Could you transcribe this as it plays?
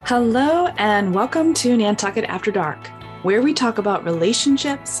Hello, and welcome to Nantucket After Dark, where we talk about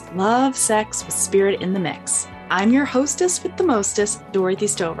relationships, love, sex with spirit in the mix. I'm your hostess with the mostest, Dorothy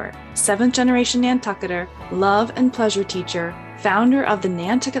Stover, 7th generation Nantucketer, love and pleasure teacher, founder of the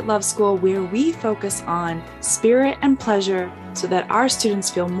Nantucket Love School, where we focus on spirit and pleasure so that our students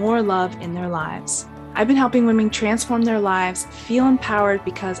feel more love in their lives. I've been helping women transform their lives, feel empowered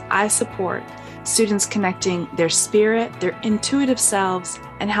because I support students connecting their spirit, their intuitive selves,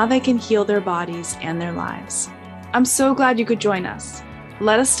 and how they can heal their bodies and their lives. I'm so glad you could join us.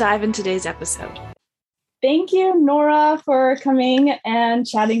 Let us dive into today's episode. Thank you, Nora, for coming and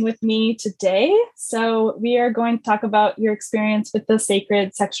chatting with me today. So we are going to talk about your experience with the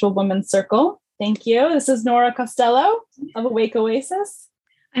Sacred Sexual Women's Circle. Thank you. This is Nora Costello of Awake Oasis.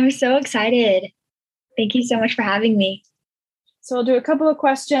 I'm so excited. Thank you so much for having me. So we'll do a couple of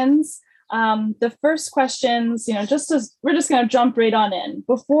questions. The first questions, we're just going to jump right on in.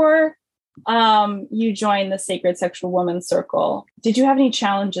 Before you joined the Sacred Sexual Women's Circle, did you have any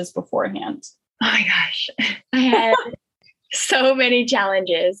challenges beforehand? Oh my gosh, I had so many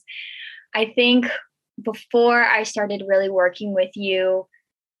challenges. I think before I started really working with you,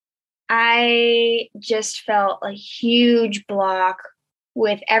 I just felt a huge block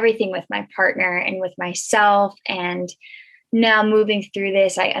with everything with my partner and with myself. And now moving through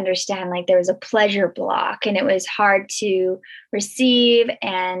this, I understand like there was a pleasure block and it was hard to receive,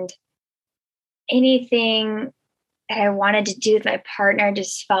 and anything that I wanted to do with my partner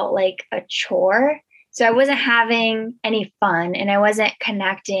just felt like a chore. So I wasn't having any fun and I wasn't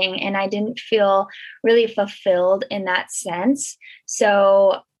connecting and I didn't feel really fulfilled in that sense.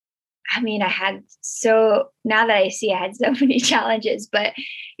 So, now that I see, I had so many challenges, but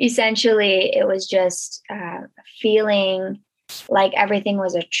essentially it was just feeling like everything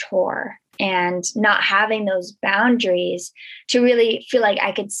was a chore and not having those boundaries to really feel like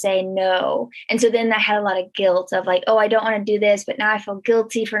I could say no. And so then I had a lot of guilt of like, oh, I don't want to do this, but now I feel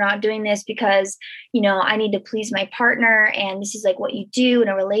guilty for not doing this because, I need to please my partner. And this is like what you do in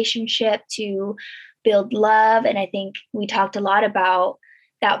a relationship to build love. And I think we talked a lot about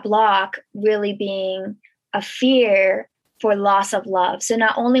that block really being a fear for loss of love. So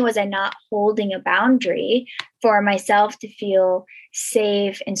not only was I not holding a boundary for myself to feel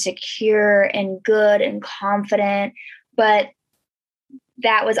safe and secure and good and confident, but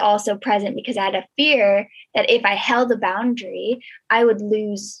that was also present because I had a fear that if I held a boundary, I would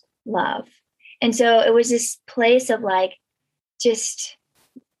lose love. And so it was this place of like,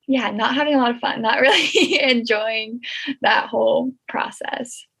 not having a lot of fun, not really enjoying that whole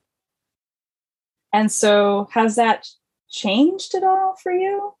process. And so has that changed at all for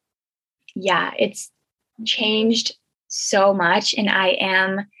you? Yeah, it's changed so much. And I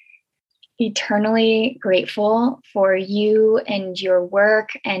am eternally grateful for you and your work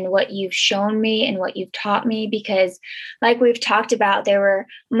and what you've shown me and what you've taught me, because like we've talked about, there were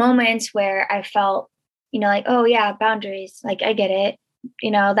moments where I felt, like, oh yeah, boundaries, like I get it.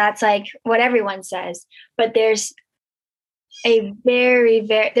 That's like what everyone says, but there's a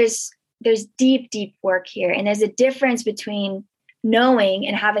there's deep work here. And there's a difference between knowing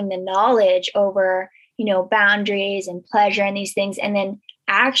and having the knowledge over, boundaries and pleasure and these things, and then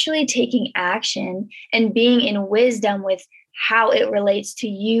actually taking action and being in wisdom with how it relates to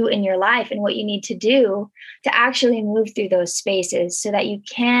you in your life and what you need to do to actually move through those spaces so that you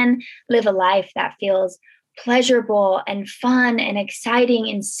can live a life that feels pleasurable and fun and exciting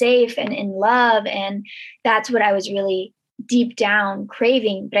and safe and in love. And that's what I was really deep down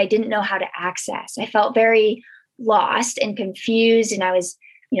craving, but I didn't know how to access. I felt very lost and confused. And I was,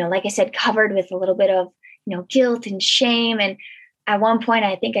 like I said, covered with a little bit of, guilt and shame. And at one point,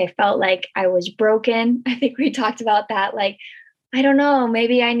 I think I felt like I was broken. I think we talked about that. Like, I don't know,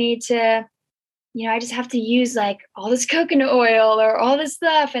 maybe I need to, I just have to use like all this coconut oil or all this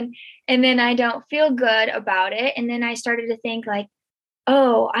stuff. And then I don't feel good about it. And then I started to think like,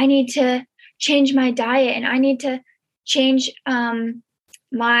 oh, I need to change my diet and I need to change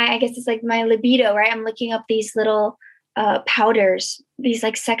I guess it's like my libido, right? I'm looking up these little powders, these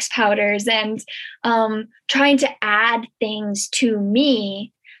like sex powders, and trying to add things to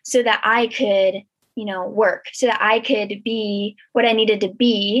me so that I could, work, so that I could be what I needed to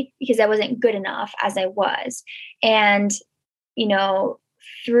be because I wasn't good enough as I was. And,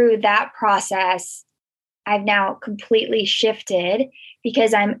 through that process, I've now completely shifted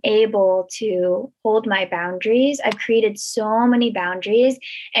because I'm able to hold my boundaries. I've created so many boundaries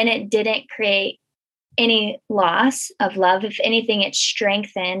and it didn't create any loss of love. If anything, it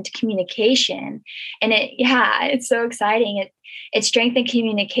strengthened communication. And it's so exciting. It strengthened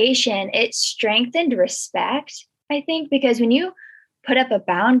communication. It strengthened respect, I think, because when you put up a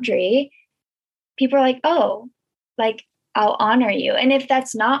boundary, people are like, oh, like, I'll honor you. And if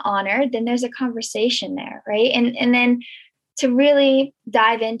that's not honored, then there's a conversation there, right? And then to really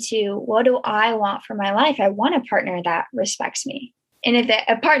dive into, what do I want for my life? I want a partner that respects me. And if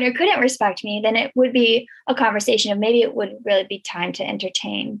a partner couldn't respect me, then it would be a conversation of maybe it would really be time to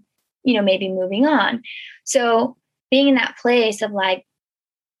entertain, maybe moving on. So being in that place of like,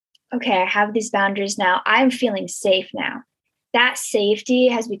 okay, I have these boundaries now. I'm feeling safe now. That safety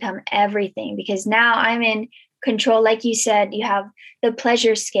has become everything, because now I'm in control. Like you said, you have the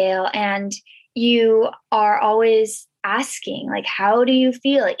pleasure scale, and you are always asking, like, how do you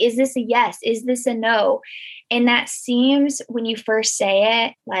feel? Like, is this a yes? Is this a no? And that seems, when you first say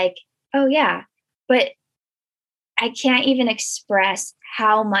it, like, oh yeah, but I can't even express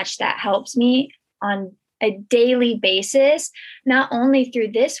how much that helps me on a daily basis, not only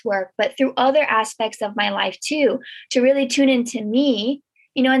through this work, but through other aspects of my life too, to really tune into me,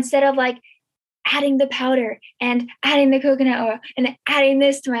 instead of like adding the powder and adding the coconut oil and adding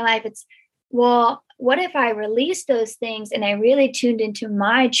this to my life. It's, well, what if I release those things and I really tuned into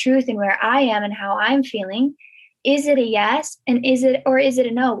my truth and where I am and how I'm feeling? Is it a yes? And is it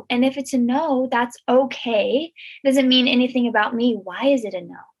a no? And if it's a no, that's okay. Doesn't mean anything about me. Why is it a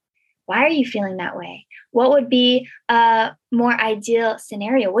no? Why are you feeling that way? What would be a more ideal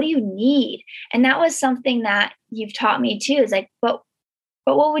scenario? What do you need? And that was something that you've taught me too. Is like, but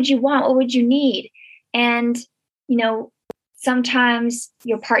what would you want? What would you need? And, sometimes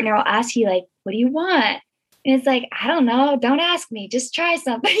your partner will ask you like, what do you want? And it's like, I don't know. Don't ask me. Just try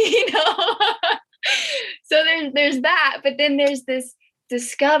something, So there's that. But then there's this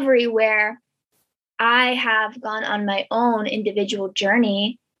discovery where I have gone on my own individual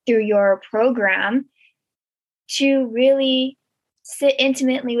journey through your program to really sit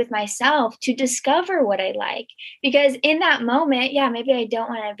intimately with myself to discover what I like. Because in that moment, yeah, maybe I don't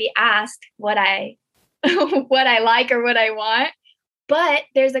want to be asked what I what I like or what I want, but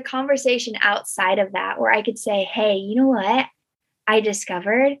there's a conversation outside of that where I could say, hey, you know what? I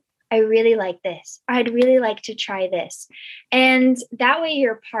discovered I really like this. I'd really like to try this. And that way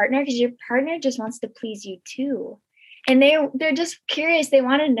your partner, because your partner just wants to please you too. And they're just curious. They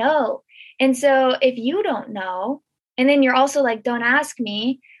want to know. And so if you don't know, and then you're also like, don't ask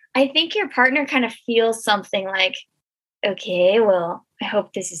me, I think your partner kind of feels something like, okay, well, I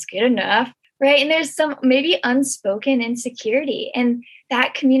hope this is good enough. Right. And there's some maybe unspoken insecurity. And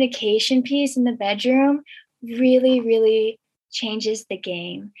that communication piece in the bedroom really, really changes the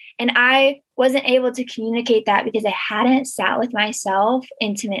game. And I wasn't able to communicate that because I hadn't sat with myself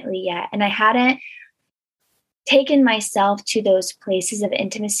intimately yet. And I hadn't taken myself to those places of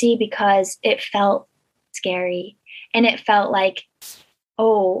intimacy because it felt scary. And it felt like,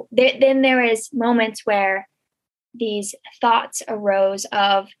 oh, then there is moments where these thoughts arose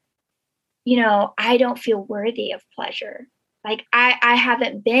of, I don't feel worthy of pleasure. Like I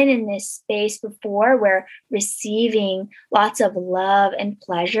haven't been in this space before where receiving lots of love and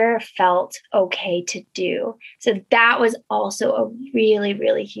pleasure felt okay to do. So that was also a really,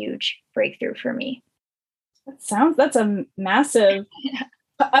 really huge breakthrough for me. That's a massive,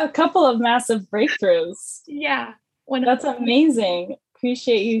 a couple of massive breakthroughs. Yeah. That's amazing.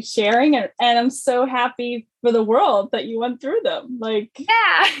 Appreciate you sharing it. And I'm so happy for the world that you went through them. Like,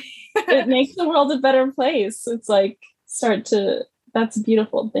 yeah. It makes the world a better place. It's like, that's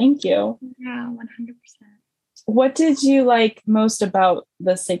beautiful. Thank you. Yeah, 100%. What did you like most about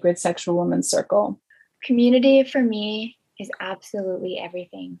the Sacred Sexual Women's Circle? Community for me is absolutely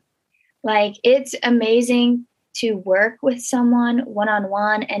everything. Like, it's amazing to work with someone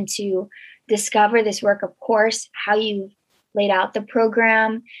one-on-one and to discover this work, of course, how you laid out the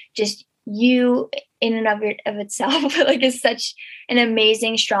program, just you in and of itself, like, is such an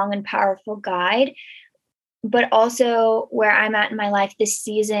amazing, strong, and powerful guide. But also where I'm at in my life this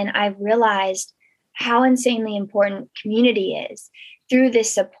season, I've realized how insanely important community is through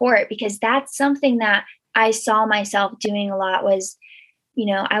this support, because that's something that I saw myself doing a lot was,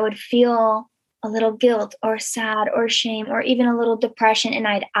 I would feel a little guilt or sad or shame or even a little depression, and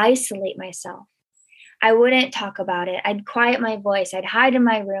I'd isolate myself. I wouldn't talk about it. I'd quiet my voice. I'd hide in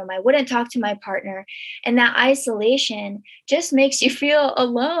my room. I wouldn't talk to my partner. And that isolation just makes you feel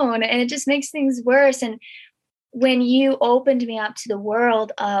alone, and it just makes things worse. And when you opened me up to the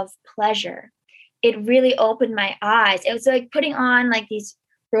world of pleasure, it really opened my eyes. It was like putting on like these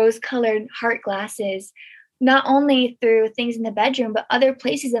rose-colored heart glasses, not only through things in the bedroom, but other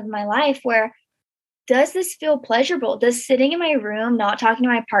places of my life where, does this feel pleasurable? Does sitting in my room, not talking to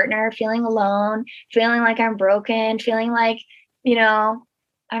my partner, feeling alone, feeling like I'm broken, feeling like,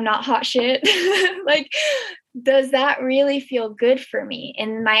 I'm not hot shit. Like, does that really feel good for me?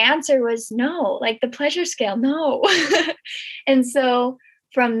 And my answer was no, like the pleasure scale, no. And so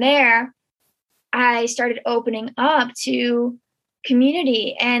from there, I started opening up to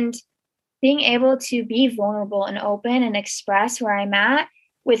community and being able to be vulnerable and open and express where I'm at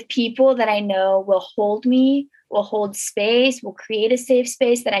with people that I know will hold me, will hold space, will create a safe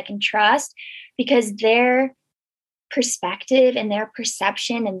space that I can trust, because their perspective and their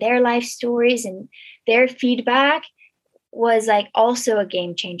perception and their life stories and their feedback was like also a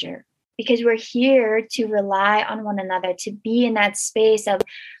game changer, because we're here to rely on one another, to be in that space of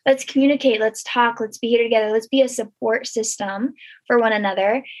let's communicate, let's talk, let's be here together, let's be a support system for one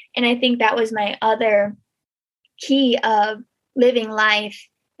another. And I think that was my other key of living life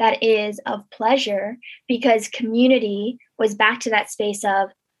that is of pleasure, because community was back to that space of,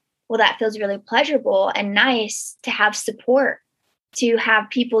 well, that feels really pleasurable and nice to have support, to have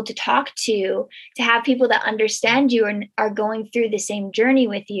people to talk to have people that understand you and are going through the same journey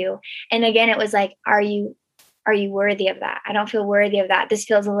with you. And again, it was like, are you worthy of that? I don't feel worthy of that. This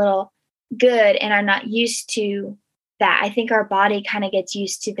feels a little good, and I'm not used to that. I think our body kind of gets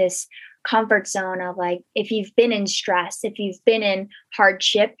used to this comfort zone of like, if you've been in stress, if you've been in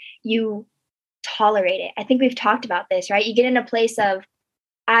hardship, you tolerate it. I think we've talked about this, right? You get in a place of,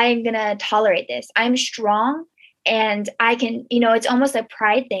 I'm going to tolerate this. I'm strong and I can, it's almost a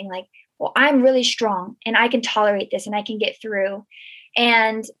pride thing. Like, well, I'm really strong and I can tolerate this and I can get through.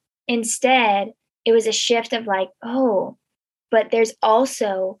 And instead, it was a shift of like, oh, but there's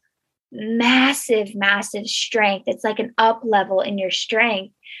also massive, massive strength. It's like an up level in your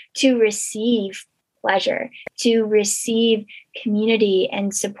strength to receive pleasure, to receive community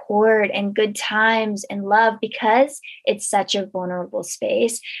and support and good times and love, because it's such a vulnerable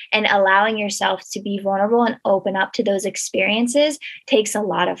space. And allowing yourself to be vulnerable and open up to those experiences takes a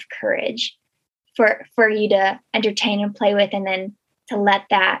lot of courage for you to entertain and play with, and then to let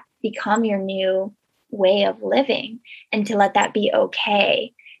that become your new way of living, and to let that be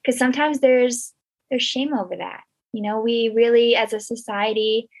okay. Because sometimes there's shame over that. We really, as a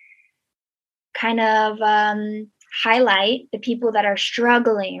society, kind of highlight the people that are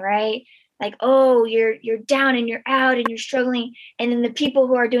struggling, right? Like, oh, you're down and you're out and you're struggling. And then the people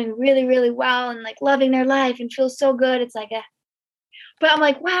who are doing really, really well and like loving their life and feel so good, it's like, but I'm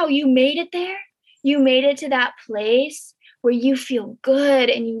like, wow, you made it there. You made it to that place where you feel good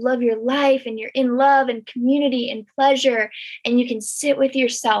and you love your life and you're in love and community and pleasure, and you can sit with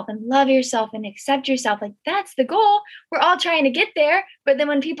yourself and love yourself and accept yourself. Like, that's the goal. We're all trying to get there. But then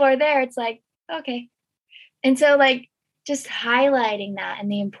when people are there, it's like, okay. And so like just highlighting that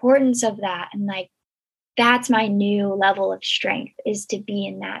and the importance of that. And like, that's my new level of strength, is to be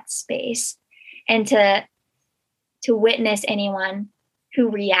in that space and to witness anyone who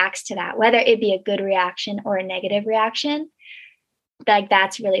reacts to that, whether it be a good reaction or a negative reaction. Like,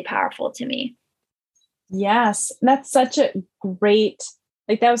 that's really powerful to me. Yes. That's such a great,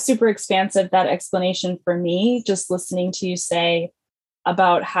 like, that was super expansive, that explanation for me, just listening to you say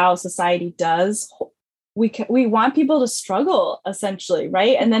about how society does. We want people to struggle, essentially,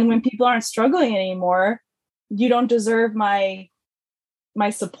 right? And then when people aren't struggling anymore, you don't deserve my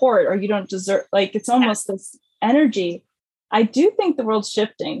support, or you don't deserve, like, it's almost this energy. I do think the world's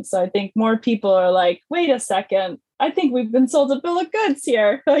shifting. So I think more people are like, wait a second, I think we've been sold a bill of goods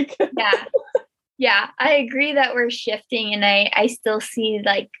here. Like, yeah, I agree that we're shifting. And I still see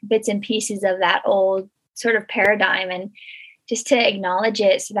like bits and pieces of that old sort of paradigm, and just to acknowledge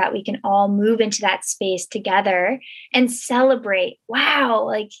it so that we can all move into that space together and celebrate. Wow,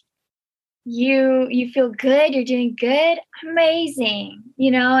 like you feel good, you're doing good, amazing,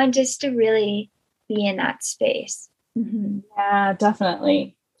 and just to really be in that space. Mm-hmm. Yeah,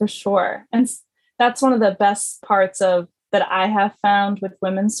 definitely, for sure. And that's one of the best parts of that I have found with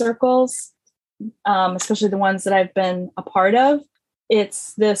women's circles, especially the ones that I've been a part of.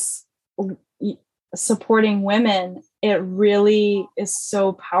 It's this supporting women. It really is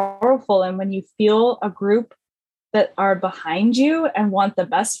so powerful. And when you feel a group that are behind you and want the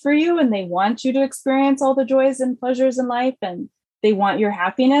best for you, and they want you to experience all the joys and pleasures in life, and they want your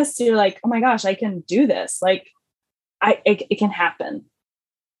happiness, you're like, oh my gosh, I can do this. Like, it can happen.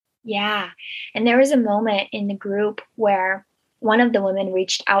 Yeah. And there was a moment in the group where one of the women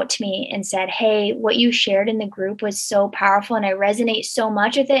reached out to me and said, hey, what you shared in the group was so powerful and I resonate so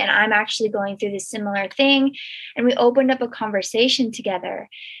much with it. And I'm actually going through this similar thing. And we opened up a conversation together.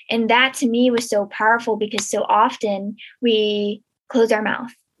 And that to me was so powerful, because so often we close our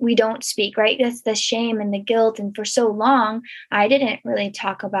mouth. We don't speak, right? That's the shame and the guilt. And for so long, I didn't really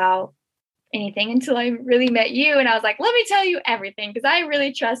talk about anything until I really met you. And I was like, let me tell you everything because I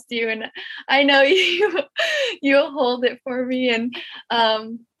really trust you. And I know you'll hold it for me.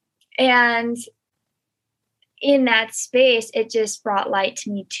 And in that space, it just brought light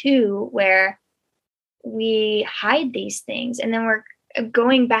to me too, where we hide these things. And then we're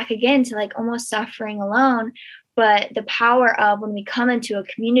going back again to like almost suffering alone. But the power of when we come into a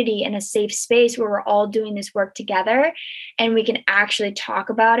community and a safe space where we're all doing this work together and we can actually talk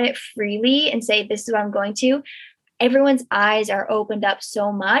about it freely and say, this is what I'm going to, everyone's eyes are opened up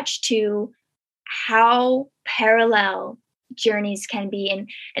so much to how parallel journeys can be,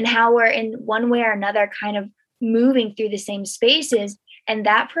 and how we're in one way or another kind of moving through the same spaces. And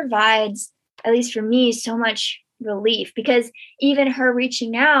that provides, at least for me, so much relief, because even her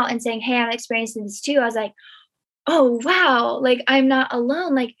reaching out and saying, hey, I'm experiencing this too. I was like, oh, wow. Like, I'm not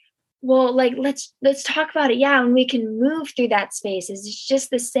alone. Like, well, like, let's talk about it. Yeah. And we can move through that space. It's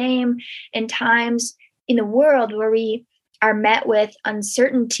just the same in times in the world where we are met with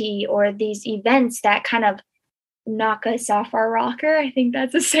uncertainty or these events that kind of knock us off our rocker. I think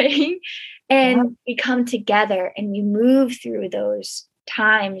that's a saying. And we come together and we move through those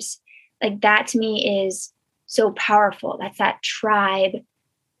times. Like, that to me is so powerful. That's that tribe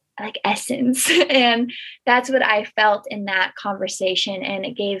like essence. And that's what I felt in that conversation. And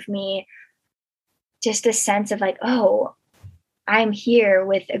it gave me just a sense of like, oh, I'm here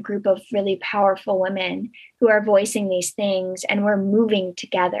with a group of really powerful women who are voicing these things, and we're moving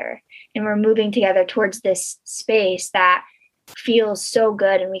together, and we're moving together towards this space that feels so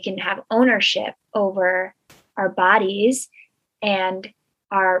good, and we can have ownership over our bodies and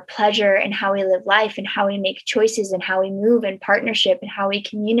our pleasure and how we live life and how we make choices and how we move in partnership and how we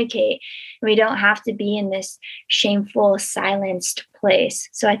communicate. And we don't have to be in this shameful, silenced place.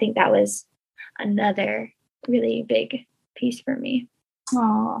 So I think that was another really big piece for me.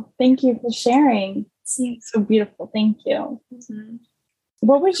 Oh, thank you for sharing. It's so beautiful. Thank you. Mm-hmm.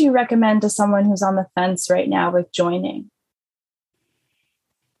 What would you recommend to someone who's on the fence right now with joining?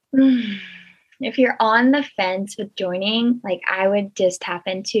 If you're on the fence with joining, like, I would just tap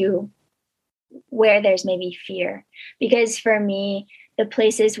into where there's maybe fear. Because for me, the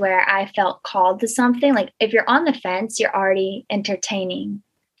places where I felt called to something, like if you're on the fence, you're already entertaining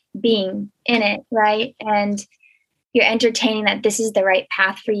being in it, right? And you're entertaining that this is the right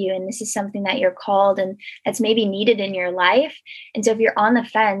path for you and this is something that you're called and that's maybe needed in your life. And so if you're on the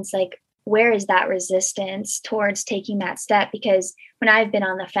fence, like, where is that resistance towards taking that step? Because when I've been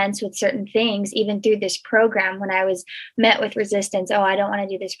on the fence with certain things, even through this program, when I was met with resistance, oh, I don't want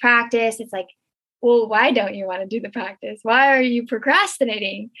to do this practice. It's like, well, why don't you want to do the practice? Why are you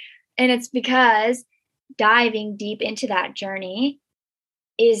procrastinating? And it's because diving deep into that journey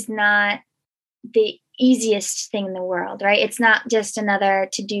is not the easiest thing in the world, right? It's not just another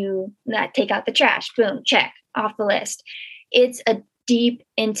to do, take out the trash, boom, check off the list. It's a deep,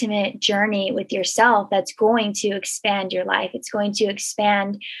 intimate journey with yourself that's going to expand your life. It's going to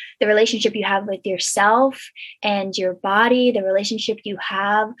expand the relationship you have with yourself and your body, the relationship you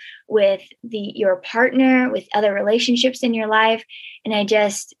have with your partner, with other relationships in your life. And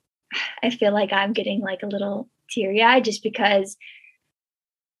I feel like I'm getting like a little teary-eyed just because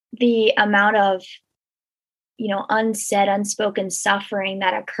the amount of, unsaid, unspoken suffering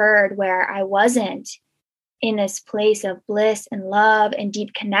that occurred where I wasn't in this place of bliss and love and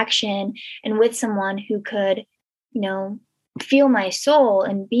deep connection and with someone who could, feel my soul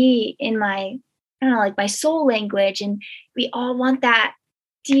and be in my, like my soul language. And we all want that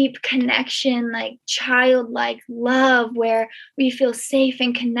deep connection, like childlike love where we feel safe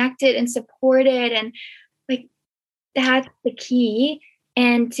and connected and supported. And like, that's the key.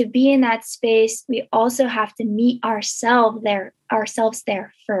 And to be in that space, we also have to meet ourselves there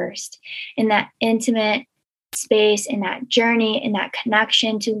first, in that intimate space, in that journey, in that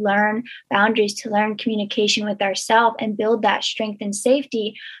connection, to learn boundaries, to learn communication with ourselves and build that strength and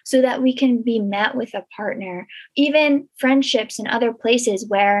safety so that we can be met with a partner, even friendships and other places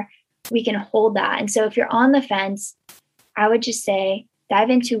where we can hold that. And so if you're on the fence, I would just say dive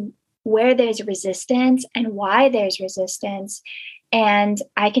into where there's resistance and why there's resistance. And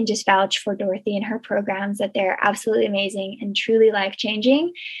I can just vouch for Dorothy and her programs that they're absolutely amazing and truly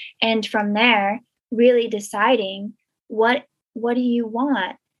life-changing. And from there, really deciding what do you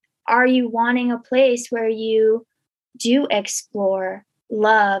want? Are you wanting a place where you do explore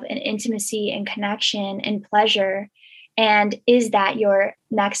love and intimacy and connection and pleasure? And is that your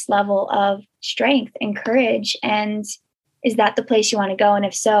next level of strength and courage? And is that the place you want to go? And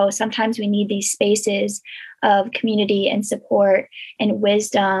if so, sometimes we need these spaces of community and support and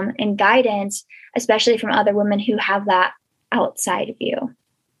wisdom and guidance, especially from other women who have that outside view.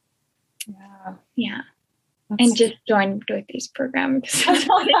 Yeah. Yeah. That's And just join Dorothy's program. Because it's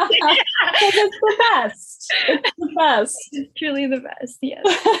the best. It's the best. It's truly the best. Yes.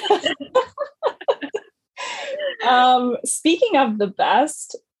 Speaking of the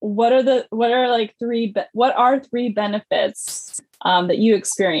best, what are three benefits that you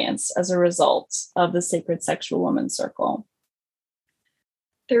experience as a result of the Sacred Sexual Woman Circle?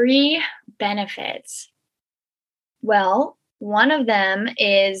 3 benefits. Well, one of them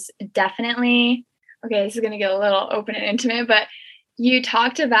is definitely, okay, this is going to get a little open and intimate, but you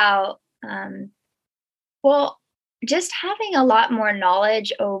talked about, just having a lot more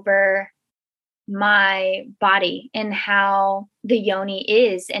knowledge over my body and how the yoni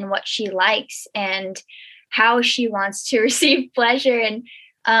is and what she likes and how she wants to receive pleasure, and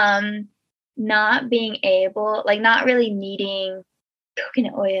not being able, like, not really needing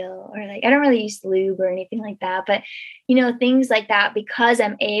coconut oil, or like I don't really use lube or anything like that, but things like that, because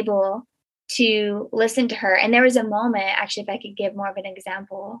I'm able to listen to her. And there was a moment, actually, if I could give more of an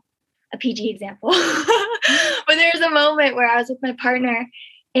example, a PG example, but there was a moment where I was with my partner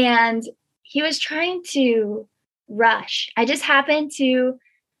and he was trying to rush. I just happened to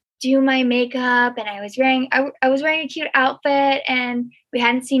do my makeup and I was wearing a cute outfit and we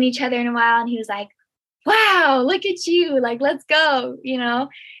hadn't seen each other in a while, and he was like, wow, look at you, like, let's go,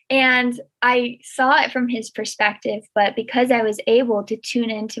 And I saw it from his perspective, but because I was able to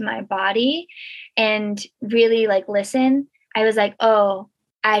tune into my body and really like listen, I was like, oh,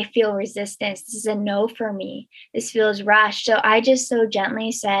 I feel resistance. This is a no for me. This feels rushed. So I just so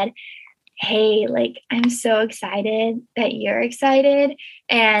gently said, hey, like, I'm so excited that you're excited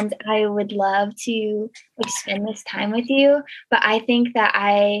and I would love to like spend this time with you. But I think that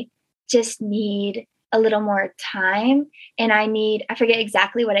I just need a little more time, and I forget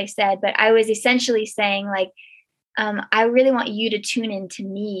exactly what I said, but I was essentially saying like, I really want you to tune into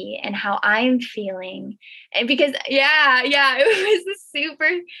me and how I'm feeling. And because, yeah, it was a super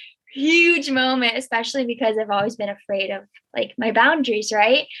huge moment, especially because I've always been afraid of like my boundaries,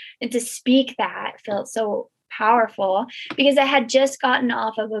 right? And to speak that felt so powerful because I had just gotten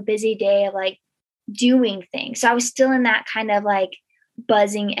off of a busy day of like doing things. So I was still in that kind of like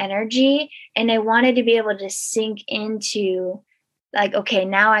buzzing energy, and I wanted to be able to sink into like, okay,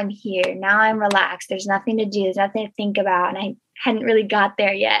 now I'm here, now I'm relaxed, there's nothing to do, there's nothing to think about, and I hadn't really got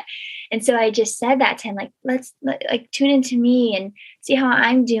there yet. And so I just said that to him, like, let's like tune into me and see how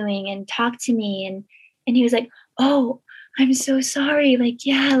I'm doing and talk to me. And he was like, oh, I'm so sorry, like,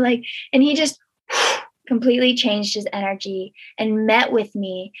 yeah, like, and he just completely changed his energy and met with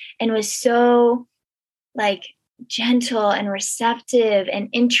me and was so like gentle and receptive and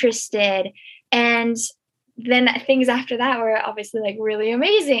interested. And then things after that were obviously like really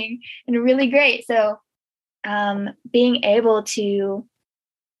amazing and really great. So being able to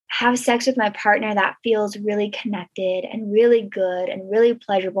have sex with my partner that feels really connected and really good and really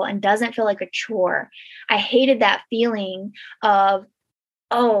pleasurable and doesn't feel like a chore. I hated that feeling of,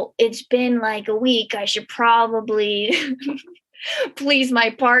 oh, it's been like a week, I should probably please my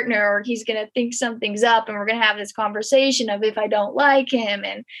partner or he's going to think something's up and we're going to have this conversation of if I don't like him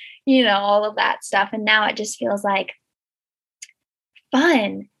and all of that stuff. And now it just feels like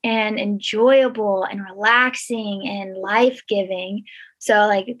fun and enjoyable and relaxing and life-giving. So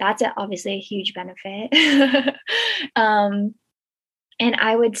like that's obviously a huge benefit. And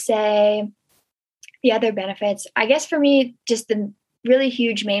I would say the other benefits, I guess for me, just the really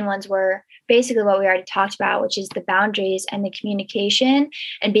huge main ones were basically what we already talked about, which is the boundaries and the communication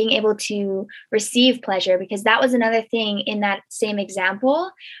and being able to receive pleasure, because that was another thing in that same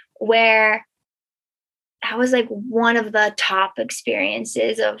example where that was like one of the top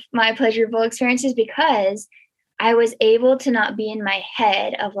experiences of my pleasurable experiences, because I was able to not be in my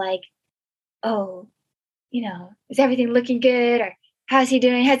head of like, oh, is everything looking good? Or how's he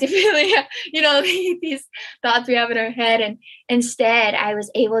doing? How's he feeling? These thoughts we have in our head. And instead, I was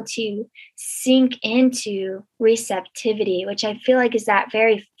able to sink into receptivity, which I feel like is that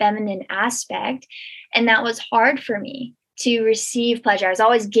very feminine aspect. And that was hard for me to receive pleasure. I was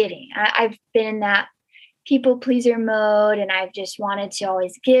always giving. I've been in that people pleaser mode, and I've just wanted to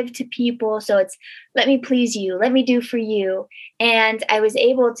always give to people. So it's let me please you, let me do for you. And I was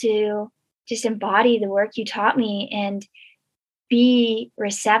able to just embody the work you taught me and be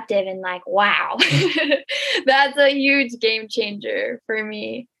receptive and like, wow, that's a huge game changer for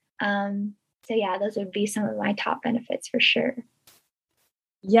me. So yeah, those would be some of my top benefits for sure.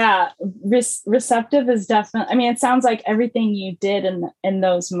 Yeah, receptive is definitely, I mean, it sounds like everything you did in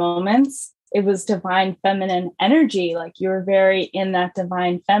those moments, it was divine feminine energy. Like you were very in that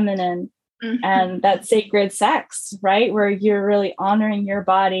divine feminine and that sacred sex, right? Where you're really honoring your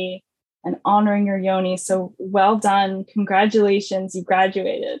body and honoring your yoni. So well done. Congratulations. You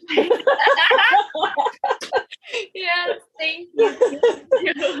graduated. Yes, thank you.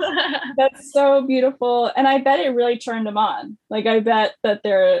 That's so beautiful. And I bet it really turned them on. Like, I bet that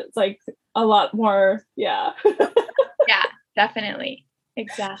there's like a lot more. Yeah. Yeah, definitely.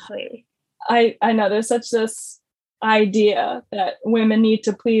 Exactly. I know there's such this idea that women need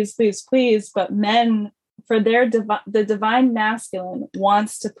to please, please, please, but men, for their the divine masculine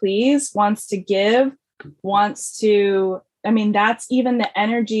wants to please, wants to give, wants to, I mean, that's even the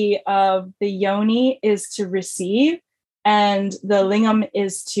energy of the yoni is to receive, and the lingam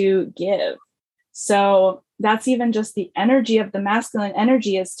is to give. So that's even just the energy of the masculine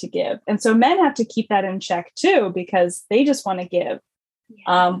energy is to give. And so men have to keep that in check too, because they just want to give.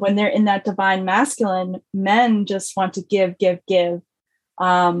 When they're in that divine masculine, men just want to give, give, give.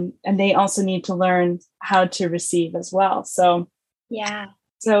 And they also need to learn how to receive as well. So, yeah.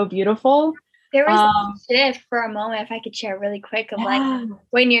 So beautiful. There was a shift for a moment, if I could share really quick, of like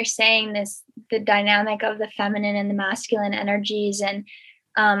when you're saying this, the dynamic of the feminine and the masculine energies. And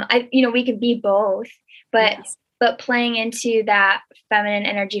we could be both, but playing into that feminine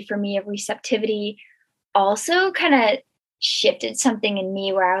energy for me of receptivity also kind of shifted something in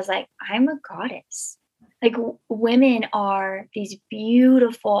me where I was like, I'm a goddess. Like, women are these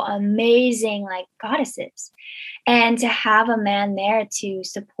beautiful, amazing, like, goddesses. And to have a man there to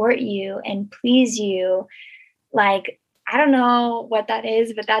support you and please you, like, I don't know what that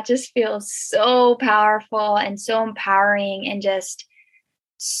is, but that just feels so powerful and so empowering, and just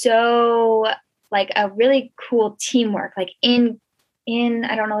so like a really cool teamwork, like in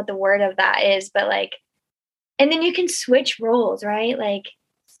I don't know what the word of that is, but like, and then you can switch roles, right? Like,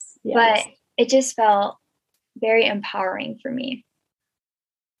 yes. But it just felt very empowering for me.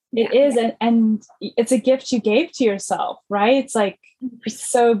 It is. And it's a gift you gave to yourself, right? It's like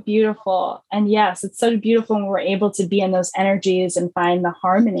so beautiful. And yes, it's so beautiful when we're able to be in those energies and find the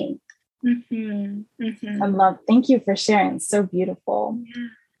harmony. Mm-hmm. Mm-hmm. I love, thank you for sharing. It's so beautiful. Yeah.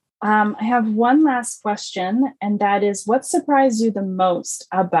 I have one last question, and that is, what surprised you the most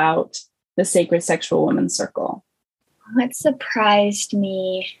about the Sacred Sexual Women's Circle? What surprised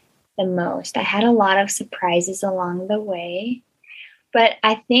me the most? I had a lot of surprises along the way, but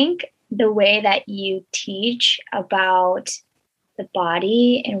I think the way that you teach about the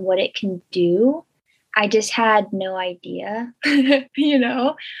body and what it can do, I just had no idea,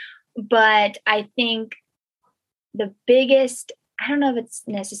 but I think the biggest, I don't know if it's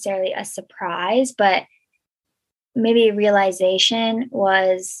necessarily a surprise, but maybe a realization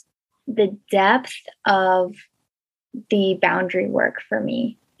was the depth of the boundary work for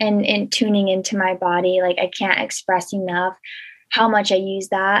me, and in tuning into my body. Like, I can't express enough how much I use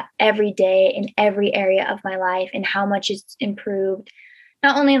that every day in every area of my life, and how much it's improved,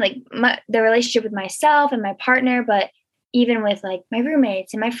 not only like the relationship with myself and my partner, but even with like my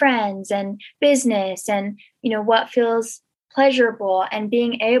roommates and my friends and business, and, what feels pleasurable, and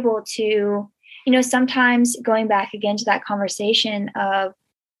being able to, sometimes going back again to that conversation of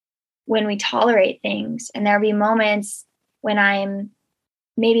when we tolerate things, and there'll be moments when I'm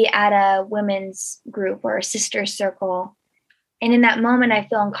maybe at a women's group or a sister circle, and in that moment I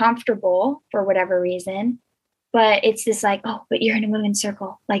feel uncomfortable for whatever reason, but it's this like, oh, but you're in a women's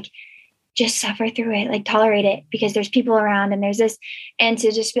circle, like, just suffer through it, like, tolerate it, because there's people around and there's this, and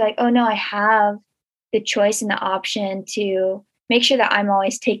to just be like, oh no, I have the choice and the option to make sure that I'm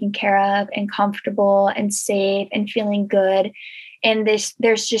always taken care of and comfortable and safe and feeling good. And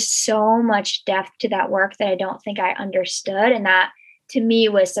there's just so much depth to that work that I don't think I understood. And that to me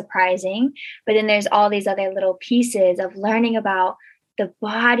was surprising. But then there's all these other little pieces of learning about the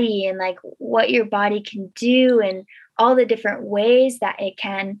body and like what your body can do, and all the different ways that it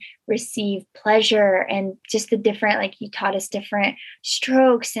can receive pleasure, and just the different, like, you taught us different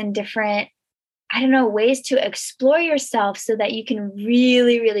strokes and different, I don't know, ways to explore yourself so that you can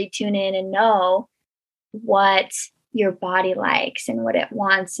really, really tune in and know what your body likes and what it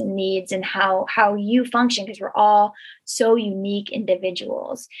wants and needs, and how you function, because we're all so unique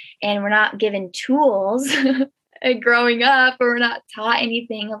individuals, and we're not given tools growing up, or we're not taught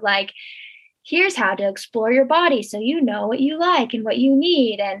anything of like, here's how to explore your body so you know what you like and what you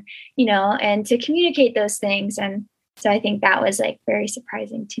need, and and to communicate those things. And so I think that was like very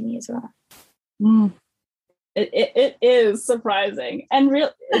surprising to me as well. It is surprising, and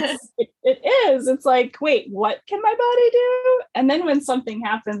it is. It's like, wait, what can my body do? And then when something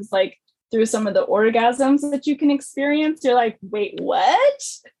happens, like through some of the orgasms that you can experience, you're like, wait, what?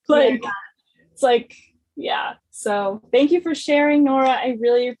 Like, It's like, yeah. So thank you for sharing, Nora. I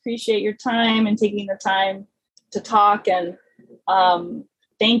really appreciate your time and taking the time to talk, and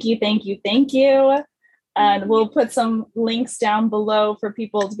thank you, thank you, thank you. And we'll put some links down below for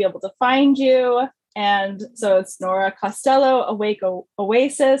people to be able to find you. And so it's Nora Costello, Awake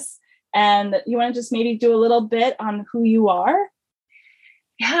Oasis. And you want to just maybe do a little bit on who you are?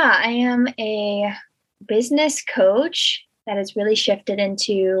 Yeah, I am a business coach that has really shifted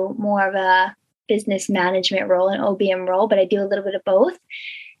into more of a business management role, an OBM role, but I do a little bit of both.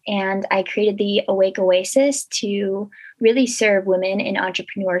 And I created the Awake Oasis to really serve women in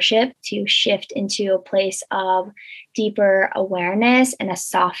entrepreneurship to shift into a place of deeper awareness and a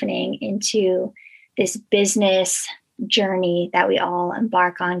softening into this business journey that we all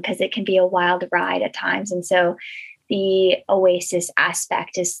embark on, because it can be a wild ride at times. And so the Oasis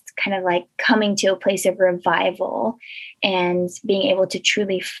aspect is kind of like coming to a place of revival and being able to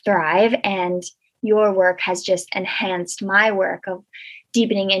truly thrive. And your work has just enhanced my work of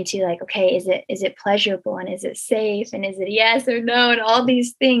deepening into like, okay, is it pleasurable, and is it safe, and is it yes or no, and all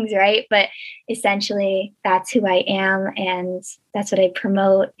these things, right? But essentially that's who I am, and that's what I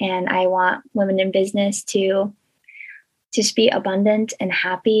promote. And I want women in business to just be abundant and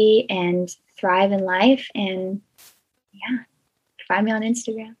happy and thrive in life. And yeah, find me on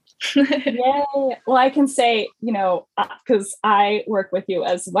Instagram. Yay. Well, I can say, because I work with you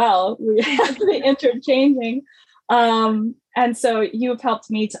as well, we have to be interchanging. And so you've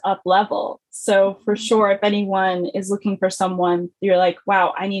helped me to up level. So for sure, if anyone is looking for someone, you're like,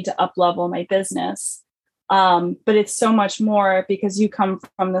 wow, I need to up level my business. But it's so much more, because you come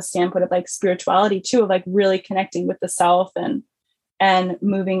from the standpoint of like spirituality too, of like really connecting with the self and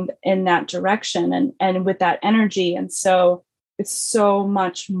moving in that direction and with that energy. And so it's so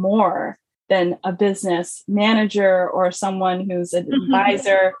much more than a business manager or someone who's an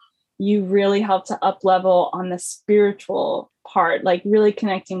advisor. You really help to up level on the spiritual part, like really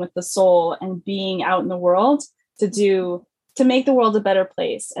connecting with the soul and being out in the world to make the world a better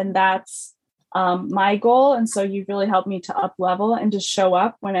place. And that's my goal. And so you really helped me to up level and just show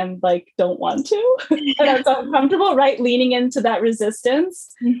up when I'm like, don't want to, and I'm so uncomfortable, right? Leaning into that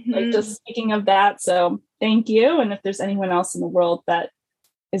resistance, like just speaking of that. So thank you. And if there's anyone else in the world that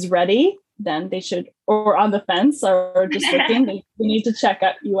is ready, then they should, or on the fence or just looking, they need to check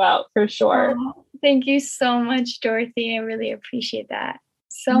you out for sure. Oh, thank you so much, Dorothy. I really appreciate that.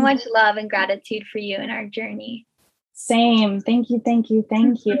 So much love and gratitude for you and our journey. Same. Thank you. Thank you.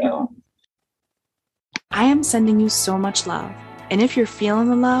 Thank you. I am sending you so much love. And if you're feeling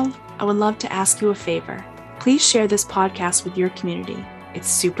the love, I would love to ask you a favor. Please share this podcast with your community. It's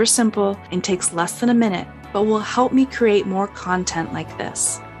super simple and takes less than a minute, but will help me create more content like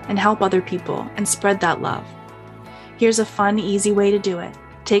this and help other people and spread that love. Here's a fun, easy way to do it.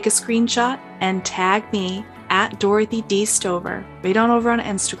 Take a screenshot and tag me at Dorothy D. Stover right on over on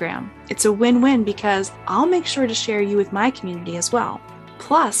Instagram. It's a win-win, because I'll make sure to share you with my community as well.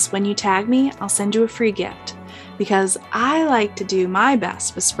 Plus, when you tag me, I'll send you a free gift, because I like to do my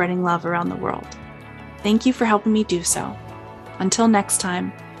best with spreading love around the world. Thank you for helping me do so. Until next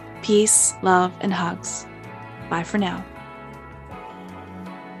time, peace, love, and hugs. Bye for now.